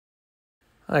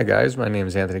Hi guys, my name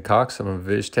is Anthony Cox. I'm a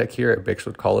Viz Tech here at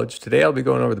Bakersfield College. Today I'll be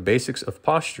going over the basics of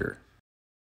posture.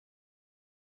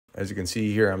 As you can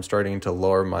see here, I'm starting to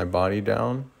lower my body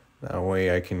down. That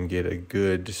way I can get a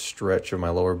good stretch of my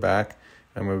lower back.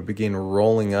 I'm going to begin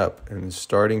rolling up and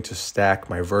starting to stack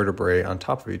my vertebrae on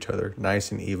top of each other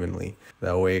nice and evenly.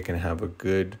 That way I can have a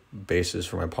good basis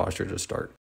for my posture to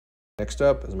start. Next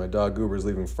up, as my dog Goober is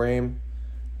leaving frame,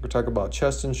 we're going to talk about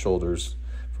chest and shoulders.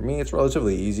 For me, it's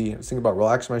relatively easy. I was thinking about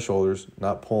relaxing my shoulders,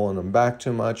 not pulling them back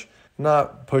too much,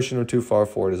 not pushing them too far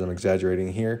forward as I'm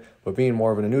exaggerating here, but being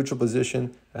more of in a neutral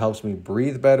position. It helps me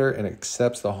breathe better and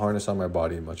accepts the harness on my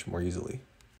body much more easily.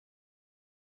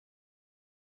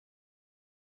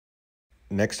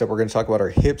 Next up, we're going to talk about our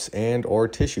hips and or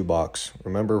tissue box.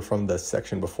 Remember from the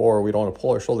section before, we don't want to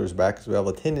pull our shoulders back because we have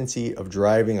a tendency of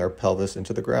driving our pelvis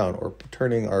into the ground or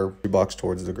turning our box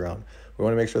towards the ground. We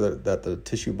want to make sure that the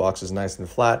tissue box is nice and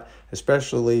flat,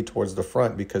 especially towards the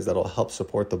front, because that'll help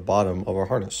support the bottom of our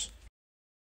harness.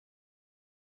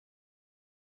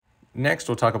 Next,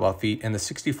 we'll talk about feet and the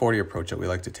 60-40 approach that we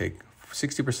like to take.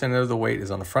 60% of the weight is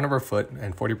on the front of our foot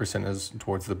and 40% is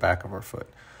towards the back of our foot.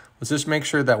 Let's just make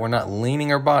sure that we're not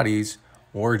leaning our bodies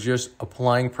or just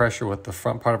applying pressure with the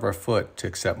front part of our foot to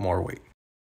accept more weight.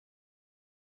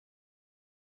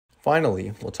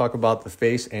 Finally, we'll talk about the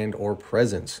face and or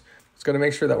presence. It's going to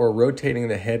make sure that we're rotating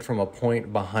the head from a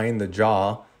point behind the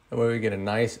jaw. That way we get a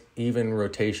nice even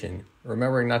rotation.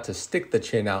 Remembering not to stick the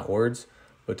chin outwards,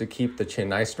 but to keep the chin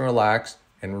nice and relaxed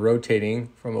and rotating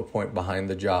from a point behind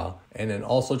the jaw. And then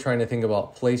also trying to think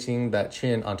about placing that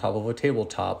chin on top of a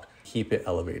tabletop. Keep it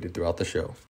elevated throughout the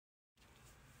show.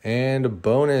 And a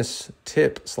bonus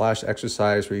tip /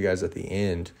 exercise for you guys at the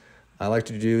end. I like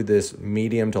to do this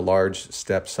medium to large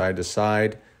step side to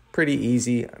side. Pretty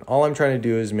easy. All I'm trying to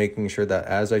do is making sure that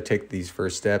as I take these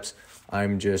first steps,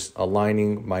 I'm just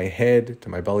aligning my head to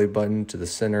my belly button to the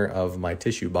center of my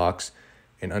tissue box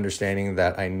and understanding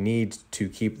that I need to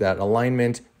keep that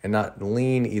alignment and not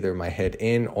lean either my head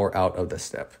in or out of the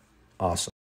step.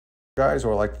 Awesome. Guys, I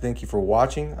would like to thank you for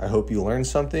watching. I hope you learned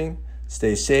something.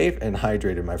 Stay safe and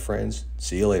hydrated, my friends.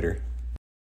 See you later.